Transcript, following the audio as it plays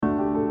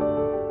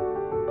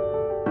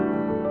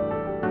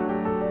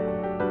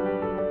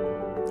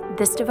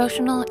This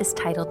devotional is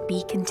titled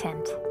Be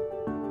Content.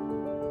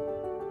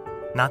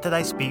 Not that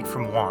I speak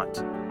from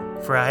want,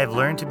 for I have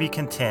learned to be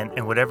content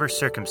in whatever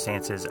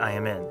circumstances I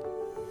am in.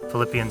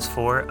 Philippians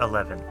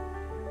 4:11.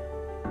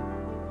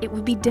 It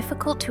would be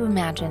difficult to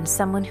imagine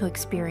someone who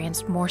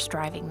experienced more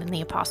striving than the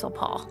Apostle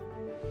Paul.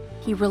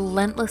 He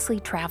relentlessly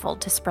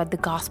traveled to spread the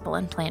gospel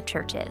and plant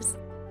churches.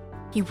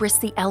 He risked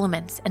the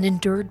elements and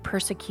endured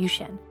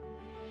persecution.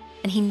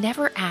 And he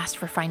never asked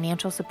for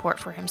financial support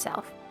for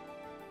himself.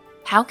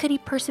 How could he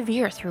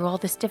persevere through all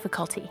this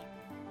difficulty?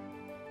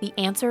 The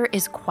answer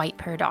is quite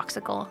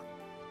paradoxical.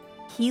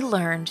 He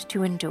learned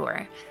to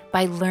endure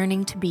by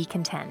learning to be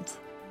content.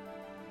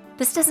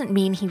 This doesn't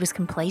mean he was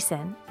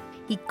complacent.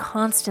 He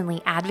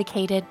constantly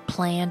advocated,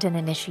 planned, and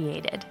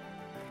initiated.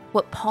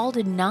 What Paul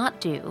did not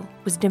do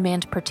was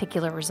demand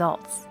particular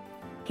results.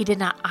 He did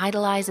not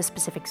idolize a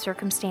specific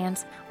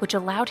circumstance, which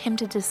allowed him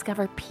to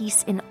discover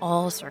peace in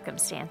all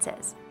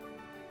circumstances.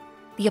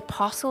 The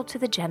apostle to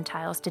the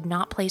Gentiles did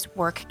not place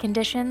work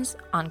conditions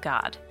on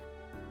God.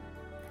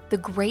 The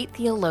great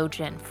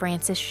theologian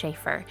Francis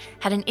Schaeffer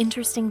had an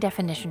interesting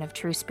definition of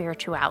true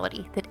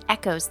spirituality that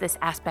echoes this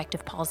aspect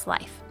of Paul's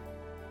life.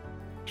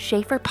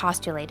 Schaeffer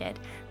postulated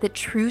that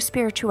true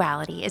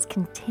spirituality is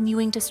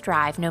continuing to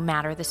strive no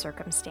matter the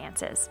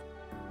circumstances,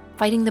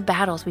 fighting the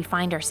battles we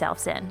find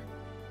ourselves in,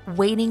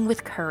 waiting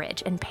with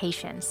courage and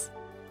patience,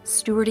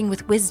 stewarding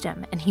with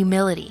wisdom and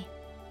humility.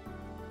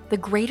 The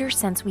greater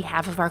sense we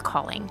have of our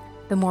calling,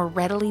 the more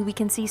readily we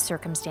can see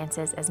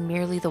circumstances as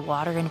merely the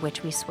water in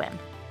which we swim.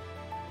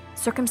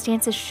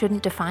 Circumstances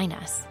shouldn't define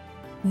us,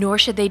 nor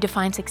should they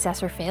define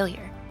success or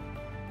failure.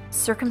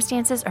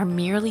 Circumstances are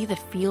merely the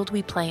field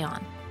we play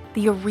on,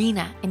 the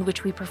arena in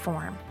which we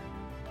perform.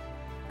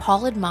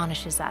 Paul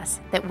admonishes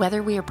us that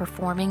whether we are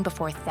performing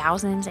before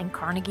thousands in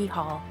Carnegie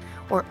Hall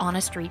or on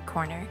a street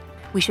corner,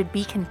 we should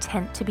be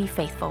content to be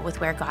faithful with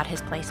where God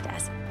has placed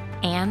us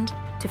and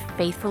to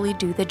faithfully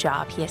do the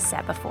job He has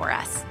set before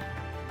us.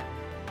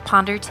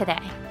 Ponder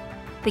today.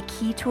 The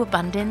key to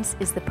abundance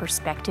is the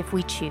perspective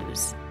we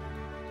choose.